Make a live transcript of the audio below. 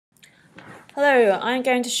Hello, I'm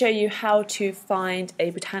going to show you how to find a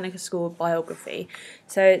Britannica School biography.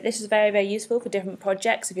 So this is very, very useful for different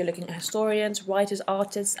projects if you're looking at historians, writers,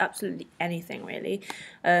 artists, absolutely anything really.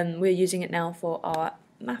 We're using it now for our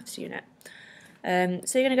maths unit.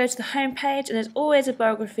 So you're going to go to the home page and there's always a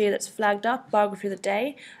biography that's flagged up, biography of the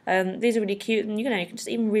day. These are really cute and you can just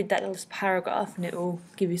even read that little paragraph and it will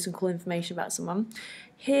give you some cool information about someone.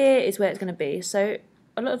 Here is where it's going to be. So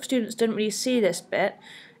a lot of students don't really see this bit.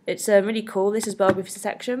 It's really cool. This is biography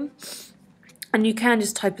section, and you can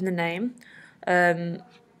just type in the name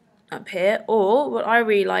up here. Or what I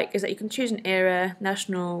really like is that you can choose an era,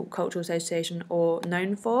 National Cultural Association, or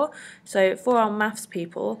known for. So for our maths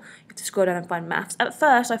people, you have to scroll down and find maths. At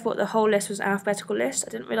first, I thought the whole list was an alphabetical list. I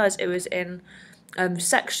didn't realise it was in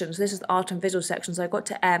sections. This is the art and visual section. So I got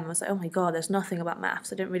to M. I was like, oh my god, there's nothing about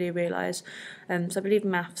maths. I didn't really realise. So I believe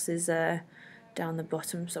maths is down the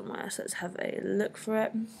bottom somewhere, so let's have a look for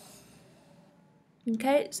it.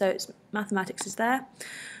 Okay, so it's mathematics is there.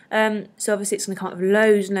 So obviously it's going to come up with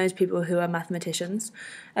loads and loads of people who are mathematicians.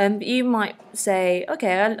 But you might say,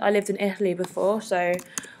 okay, I lived in Italy before, so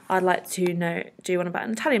I'd like to do one about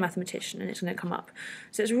an Italian mathematician, and it's going to come up.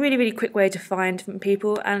 So it's a really, really quick way to find different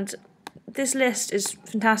people, and this list is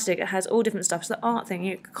fantastic. It has all different stuff. It's the art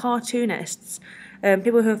thing, cartoonists,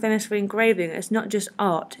 people who are famous for engraving. It's not just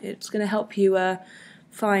art. It's going to help you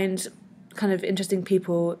find kind of interesting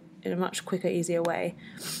people in a much quicker, easier way.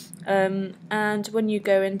 And when you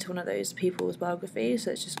go into one of those people's biographies,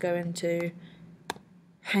 so let's just go into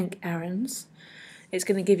Hank Aaron's, it's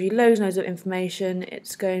going to give you loads and loads of information.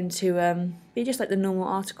 It's going to be just like the normal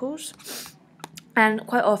articles. And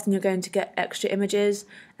quite often you're going to get extra images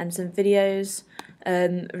and some videos,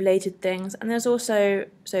 related things. And there's also,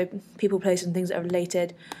 so people, places and things that are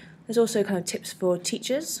related. There's also kind of tips for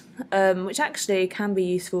teachers, which actually can be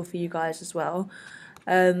useful for you guys as well.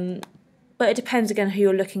 But it depends again who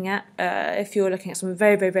you're looking at. If you're looking at someone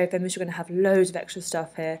very, very, very famous, you're going to have loads of extra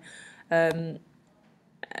stuff here. But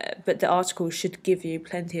the article should give you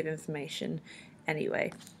plenty of information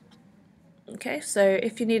anyway. Okay, so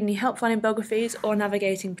if you need any help finding biographies or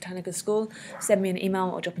navigating Britannica School, send me an email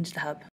or drop into the hub.